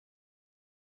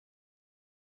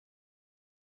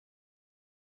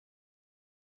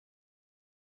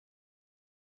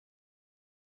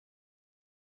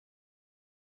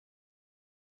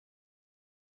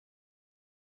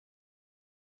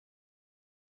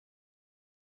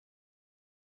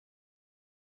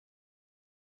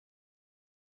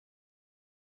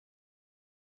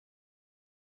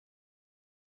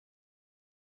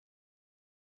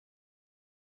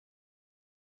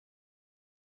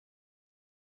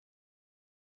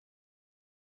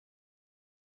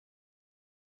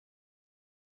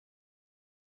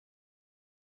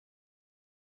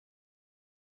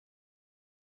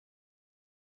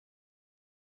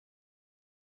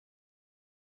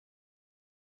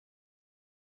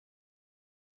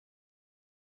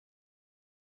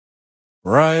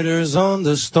Riders on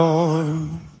the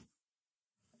storm,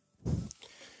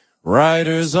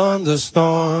 riders on the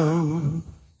storm.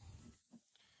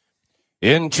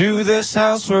 Into this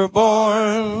house we're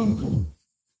born,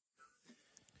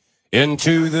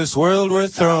 into this world we're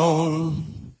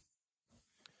thrown.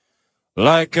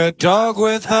 Like a dog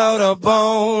without a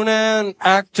bone, an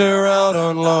actor out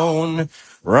on loan.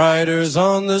 Riders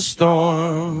on the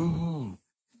storm.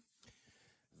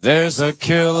 There's a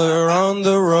killer on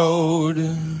the road.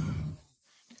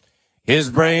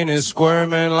 His brain is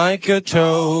squirming like a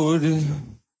toad.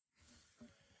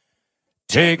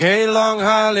 Take a long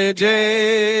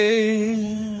holiday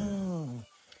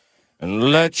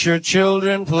and let your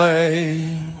children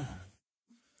play.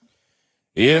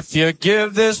 If you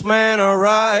give this man a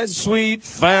ride, sweet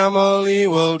family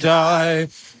will die.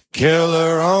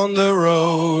 Killer on the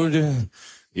road,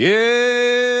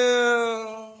 yeah.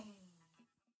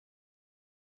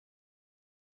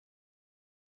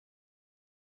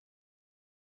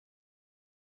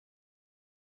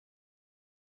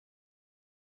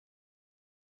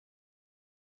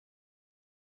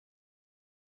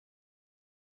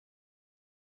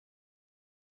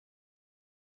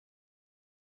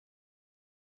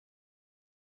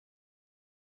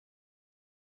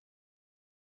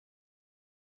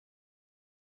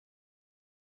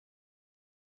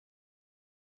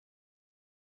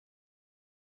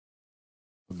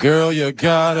 Girl, you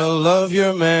gotta love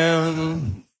your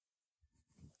man.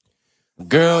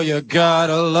 Girl, you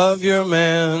gotta love your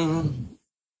man.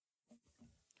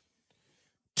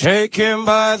 Take him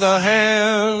by the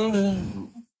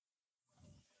hand.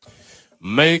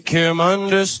 Make him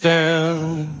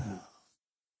understand.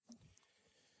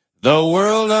 The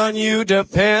world on you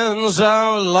depends.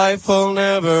 Our life will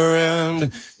never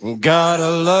end.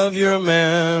 Gotta love your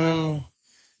man.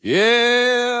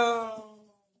 Yeah.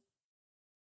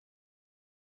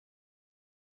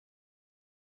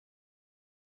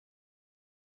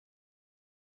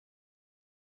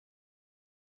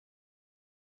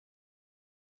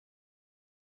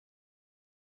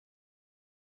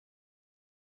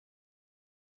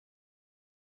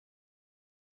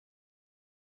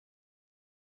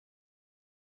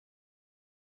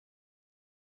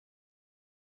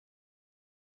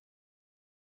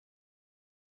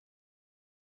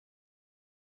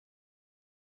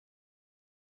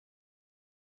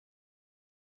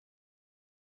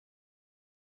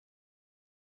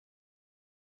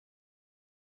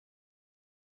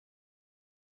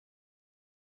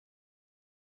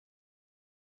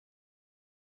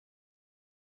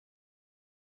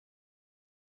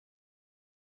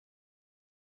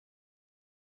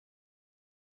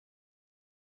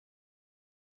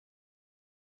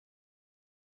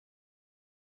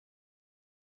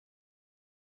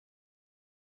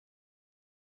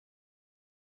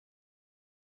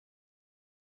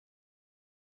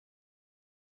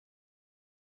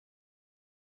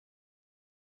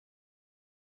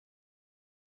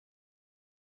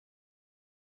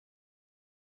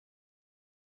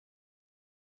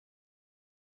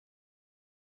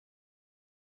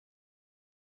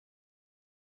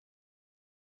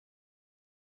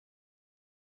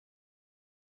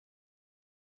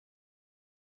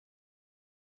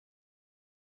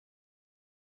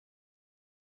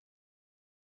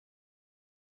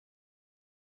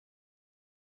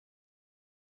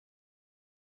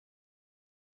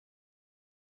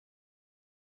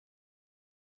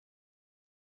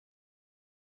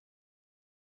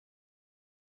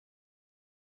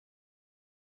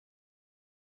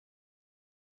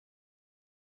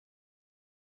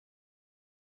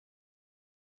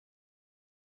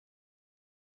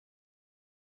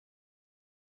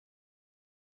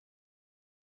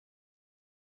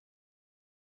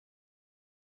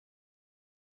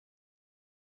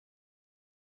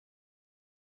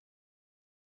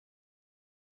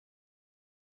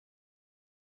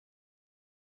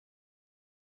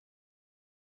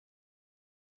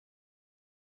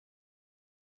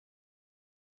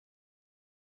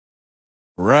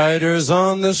 Riders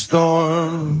on the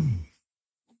storm,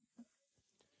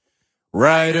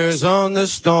 riders on the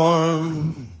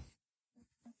storm.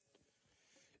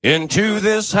 Into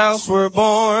this house we're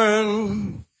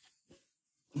born,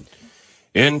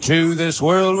 into this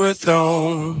world we're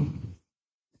thrown.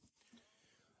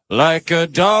 Like a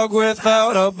dog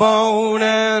without a bone,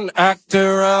 an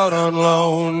actor out on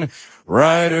loan.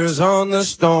 Riders on the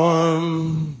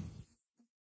storm.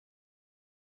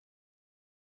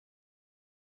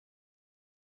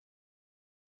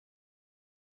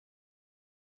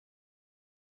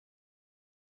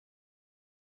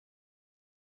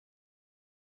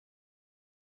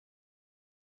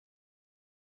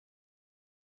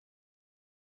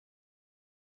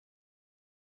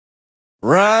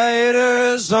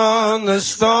 Riders on the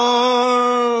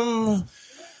storm.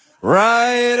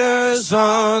 Riders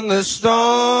on the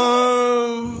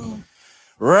storm.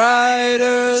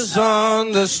 Riders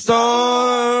on the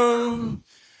storm.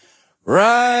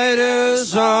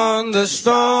 Riders on the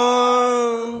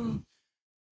storm.